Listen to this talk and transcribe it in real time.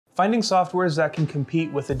Finding softwares that can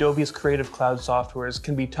compete with Adobe's Creative Cloud softwares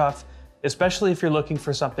can be tough, especially if you're looking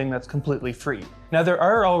for something that's completely free. Now, there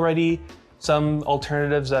are already some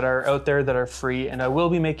alternatives that are out there that are free, and I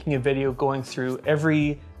will be making a video going through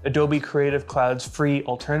every Adobe Creative Cloud's free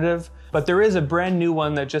alternative, but there is a brand new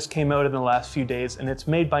one that just came out in the last few days, and it's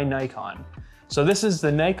made by Nikon. So this is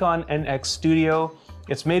the Nikon NX Studio.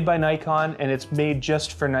 It's made by Nikon, and it's made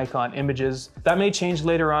just for Nikon images. That may change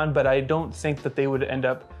later on, but I don't think that they would end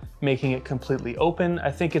up making it completely open.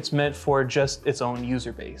 I think it's meant for just its own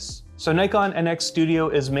user base. So Nikon NX Studio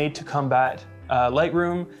is made to combat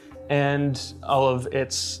Lightroom and all of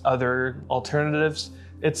its other alternatives.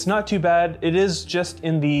 It's not too bad. It is just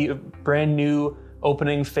in the brand new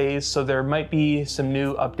opening phase, so there might be some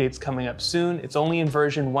new updates coming up soon. It's only in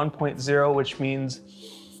version 1.0, which means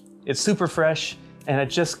it's super fresh, and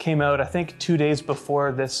it just came out, I think, 2 days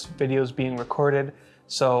before this video is being recorded.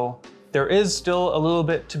 So there is still a little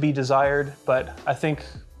bit to be desired, but I think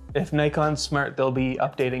if Nikon's smart, they'll be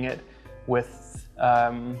updating it with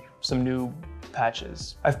some new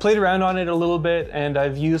patches. I've played around on it a little bit, and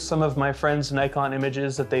I've used some of my friends' Nikon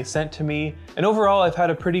images that they sent to me, and overall I've had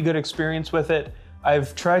a pretty good experience with it.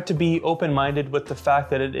 I've tried to be open-minded with the fact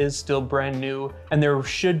that it is still brand new, and there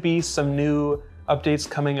should be some new updates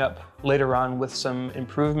coming up later on with some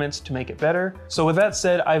improvements to make it better. So with that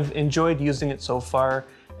said, I've enjoyed using it so far,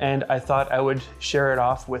 and I thought I would share it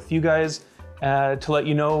off with you guys to let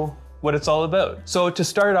you know what it's all about. So to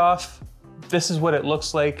start off, this is what it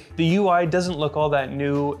looks like. The UI doesn't look all that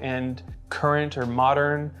new and current or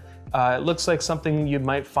modern. It looks like something you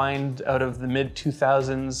might find out of the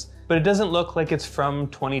mid-2000s, but it doesn't look like it's from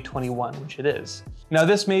 2021, which it is. Now,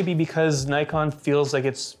 this may be because Nikon feels like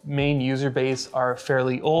its main user base are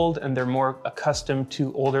fairly old and they're more accustomed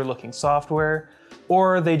to older looking software,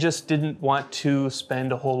 or they just didn't want to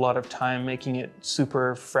spend a whole lot of time making it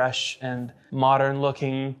super fresh and modern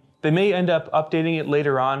looking. They may end up updating it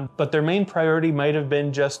later on, but their main priority might have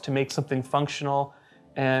been just to make something functional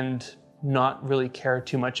and not really care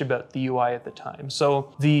too much about the UI at the time.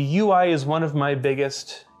 So the UI is one of my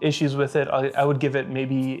biggest issues with it. I would give it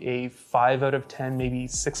maybe a 5 out of 10, maybe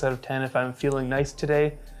 6 out of 10 if I'm feeling nice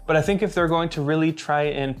today. But I think if they're going to really try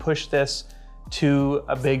and push this to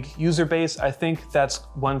a big user base, I think that's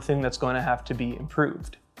one thing that's going to have to be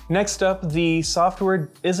improved. Next up, the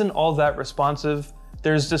software isn't all that responsive.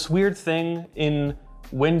 There's this weird thing in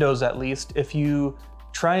Windows, at least. If you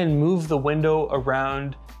try and move the window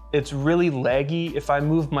around, it's really laggy. If I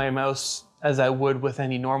move my mouse as I would with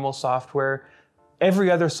any normal software,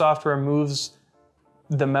 every other software moves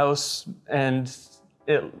the mouse and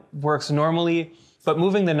it works normally, but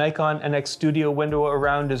moving the Nikon NX Studio window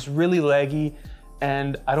around is really laggy,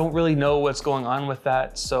 and I don't really know what's going on with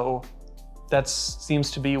that, so that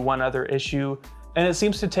seems to be one other issue. And it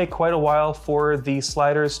seems to take quite a while for the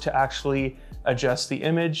sliders to actually adjust the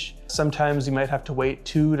image. Sometimes you might have to wait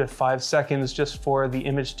 2 to 5 seconds just for the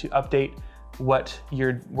image to update what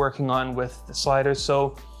you're working on with the sliders.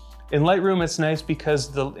 So in Lightroom, it's nice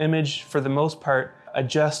because the image, for the most part,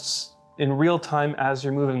 adjusts in real time as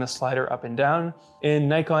you're moving the slider up and down. In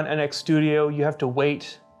Nikon NX Studio, you have to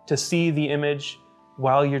wait to see the image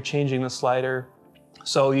while you're changing the slider.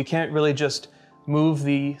 So you can't really just move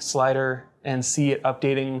the slider and see it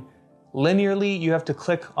updating linearly. You have to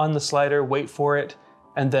click on the slider, wait for it,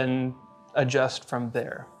 and then adjust from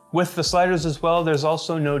there. With the sliders as well, there's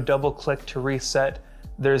also no double click to reset.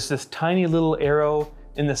 There's this tiny little arrow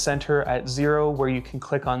in the center at 0 where you can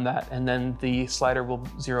click on that and then the slider will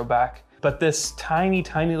 0 back. But this tiny,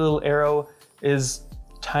 tiny little arrow is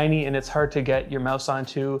tiny and it's hard to get your mouse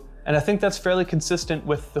onto. And I think that's fairly consistent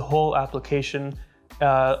with the whole application.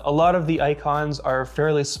 A lot of the icons are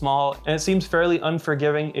fairly small, and it seems fairly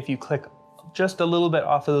unforgiving if you click just a little bit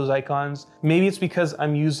off of those icons. Maybe it's because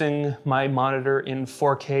I'm using my monitor in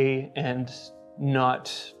 4K and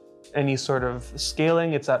not any sort of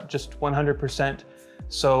scaling. It's at just 100%.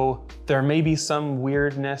 So there may be some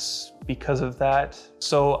weirdness because of that.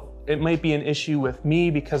 So it might be an issue with me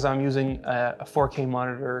because I'm using a 4K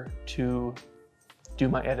monitor to do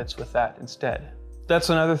my edits with that instead. That's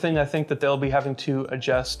another thing I think that they'll be having to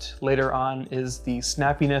adjust later on is the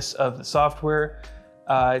snappiness of the software.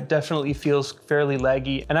 It definitely feels fairly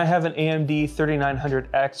laggy. And I have an AMD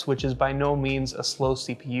 3900X, which is by no means a slow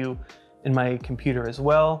CPU in my computer as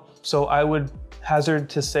well. So I would hazard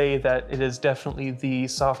to say that it is definitely the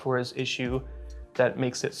software's issue that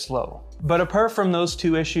makes it slow. But apart from those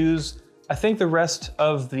two issues, I think the rest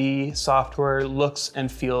of the software looks and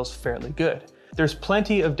feels fairly good. There's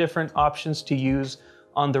plenty of different options to use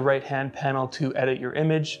on the right-hand panel to edit your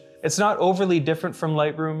image. It's not overly different from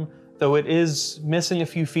Lightroom. though it is missing a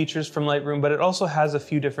few features from Lightroom, but it also has a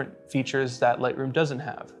few different features that Lightroom doesn't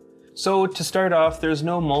have. So to start off, there's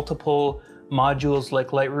no multiple modules like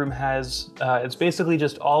Lightroom has. It's basically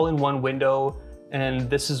just all in one window, and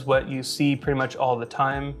this is what you see pretty much all the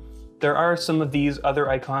time. There are some of these other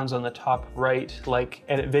icons on the top right, like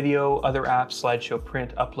edit video, other apps, slideshow,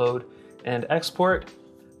 print, upload, and export.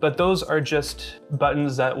 But those are just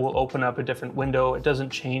buttons that will open up a different window. It doesn't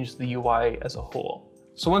change the UI as a whole.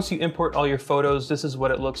 So once you import all your photos, this is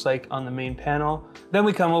what it looks like on the main panel. Then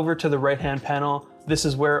we come over to the right-hand panel. This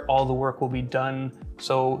is where all the work will be done.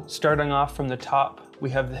 So starting off from the top, we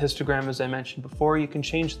have the histogram, as I mentioned before. You can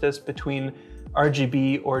change this between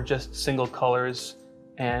RGB or just single colors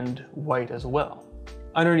and white as well.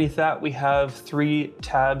 Underneath that, we have 3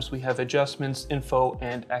 tabs. We have adjustments, info,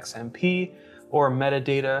 and XMP, or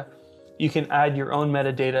metadata. You can add your own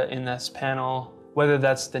metadata in this panel, whether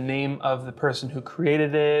that's the name of the person who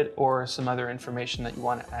created it or some other information that you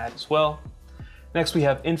want to add as well. Next, we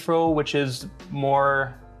have info, which is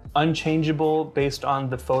more unchangeable based on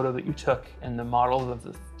the photo that you took and the model of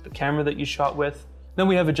the camera that you shot with. Then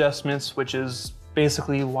we have adjustments, which is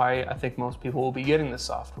basically why I think most people will be getting this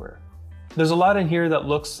software. There's a lot in here that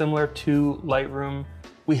looks similar to Lightroom.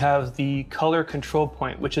 We have the color control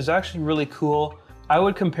point, which is actually really cool. I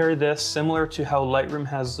would compare this similar to how Lightroom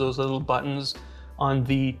has those little buttons on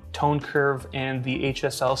the tone curve and the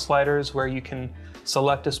HSL sliders, where you can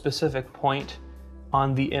select a specific point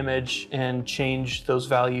on the image and change those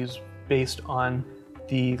values based on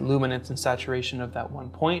the luminance and saturation of that one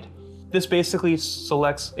point. This basically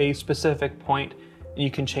selects a specific point and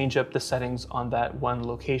you can change up the settings on that one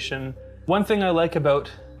location. One thing I like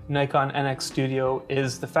about Nikon NX Studio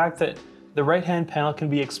is the fact that the right-hand panel can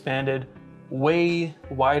be expanded way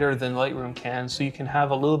wider than Lightroom can, so you can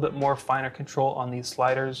have a little bit more finer control on these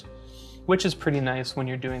sliders, which is pretty nice when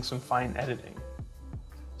you're doing some fine editing.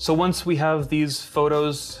 So once we have these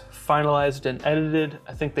photos finalized and edited,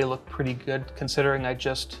 I think they look pretty good considering I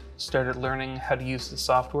just started learning how to use the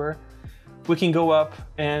software. We can go up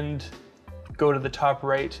and go to the top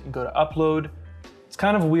right and go to upload. It's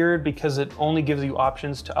kind of weird because it only gives you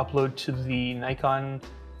options to upload to the Nikon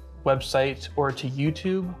website or to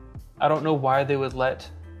YouTube. I don't know why they would let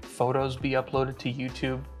photos be uploaded to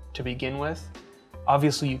YouTube to begin with.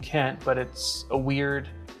 Obviously you can't, but it's a weird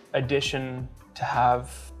addition to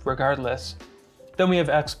have regardless. Then we have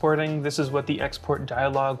exporting. This is what the export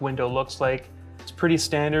dialog window looks like. It's pretty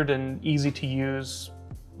standard and easy to use,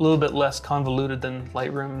 a little bit less convoluted than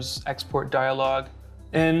Lightroom's export dialog.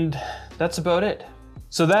 And that's about it.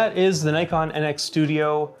 So that is the Nikon NX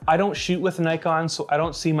Studio. I don't shoot with Nikon, so I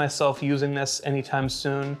don't see myself using this anytime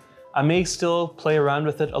soon. I may still play around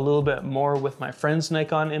with it a little bit more with my friends'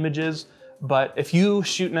 Nikon images, but if you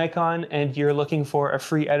shoot Nikon and you're looking for a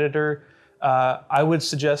free editor, I would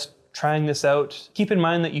suggest trying this out. Keep in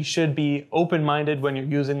mind that you should be open-minded when you're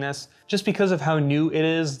using this. Just because of how new it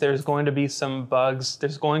is, there's going to be some bugs,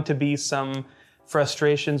 there's going to be some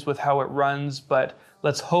frustrations with how it runs, but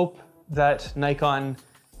let's hope that Nikon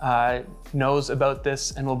knows about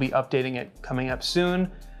this and will be updating it coming up soon.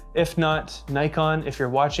 If not, Nikon, if you're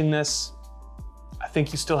watching this, I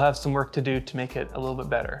think you still have some work to do to make it a little bit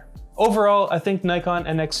better. Overall, I think Nikon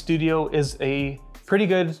NX Studio is a pretty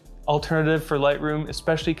good alternative for Lightroom,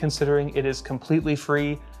 especially considering it is completely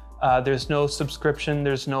free. There's no subscription,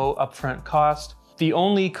 there's no upfront cost. The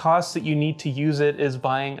only cost that you need to use it is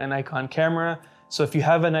buying a Nikon camera. So if you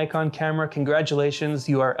have a Nikon camera, congratulations,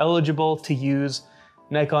 you are eligible to use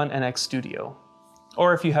Nikon NX Studio.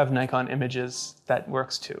 Or if you have Nikon images, that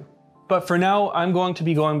works too. But for now, I'm going to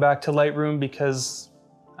be going back to Lightroom because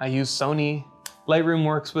I use Sony. Lightroom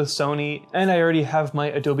works with Sony, and I already have my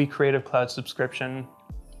Adobe Creative Cloud subscription.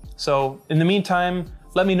 So in the meantime,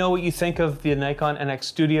 let me know what you think of the Nikon NX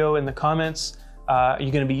Studio in the comments. Are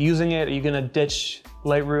you gonna be using it? Are you gonna ditch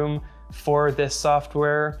Lightroom for this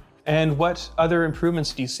software? And what other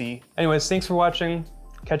improvements do you see? Anyways, thanks for watching.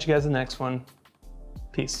 Catch you guys in the next one.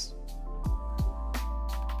 Peace.